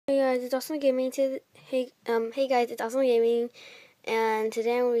guys, it's Awesome Gaming. Hey guys, it's Awesome Gaming, and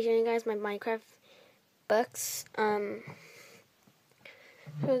today I'm going to be showing you guys my Minecraft books. So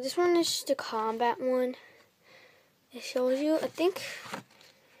this one is just a combat one. It shows you, it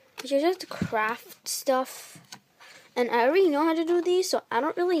shows you how to craft stuff, and I already know how to do these, so I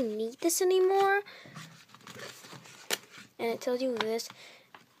don't really need this anymore. And it tells you this.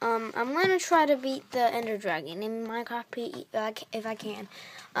 I'm gonna try to beat the Ender Dragon in Minecraft PE if I can.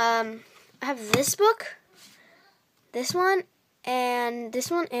 I have this book, this one, and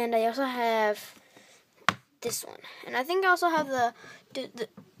I also have this one, and I think I also have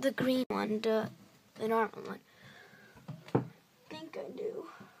the green one, the normal one. I think I do.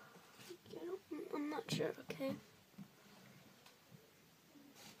 I'm not sure. Okay.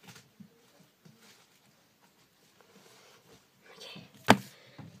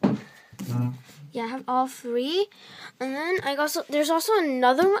 Yeah, I have all three, and then there's also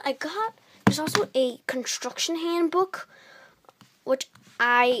another one I got. There's also a construction handbook, which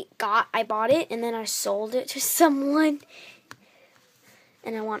I bought it, and then I sold it to someone,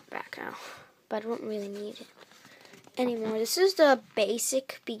 and I want it back now, but I don't really need it anymore. This is the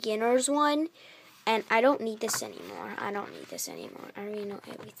basic beginners one, and I don't need this anymore. I already know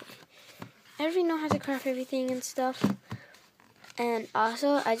everything. I already know how to craft everything and stuff. And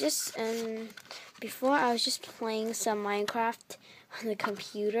also, before I was just playing some Minecraft on the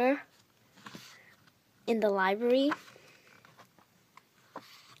computer in the library.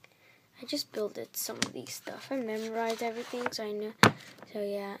 I just built some of these stuff. I memorized everything, so I know. So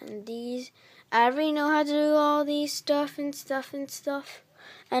yeah, and these, I already know how to do all these stuff. And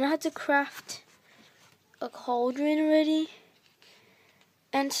I know how to craft a cauldron already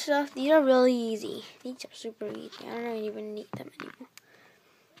and stuff. These are really easy. These are super easy. I don't even need them anymore.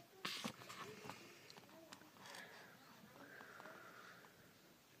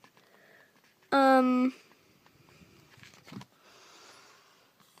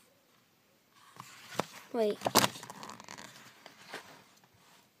 Wait.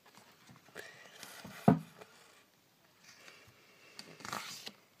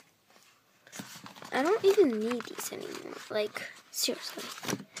 I don't even need these anymore. Like, seriously.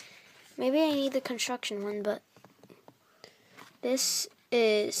 Maybe I need the construction one, but this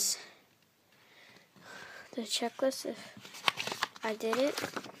is the checklist if I did it.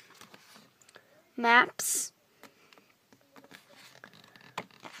 Maps.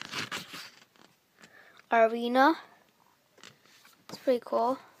 Arena. It's pretty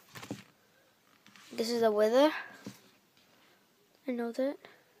cool. This is a wither. I know that.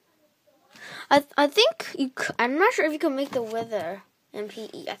 I think you could, I'm not sure if you can make the wither in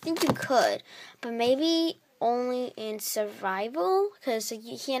PE. I think you could, but maybe only in survival, because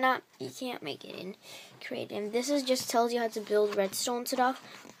you can't make it in creative. This just tells you how to build redstone stuff.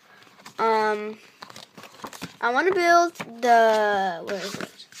 I want to build the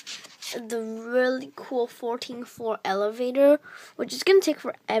really cool 14-floor elevator, which is gonna take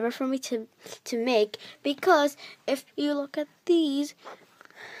forever for me to make, because if you look at these.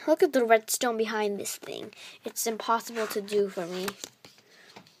 Look at the redstone behind this thing. It's impossible to do for me.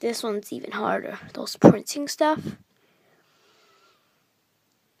 This one's even harder. Those printing stuff.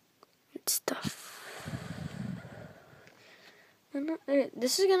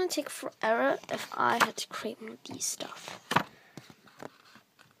 This is going to take forever if I had to create one of these stuff.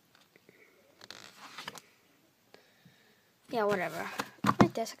 Yeah, whatever. My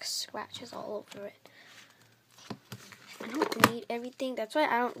desk scratches all over it. I don't read everything. That's why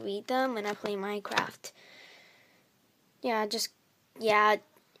I don't read them when I play Minecraft. Yeah,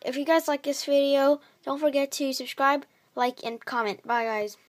 if you guys like this video, don't forget to subscribe, like, and comment. Bye, guys.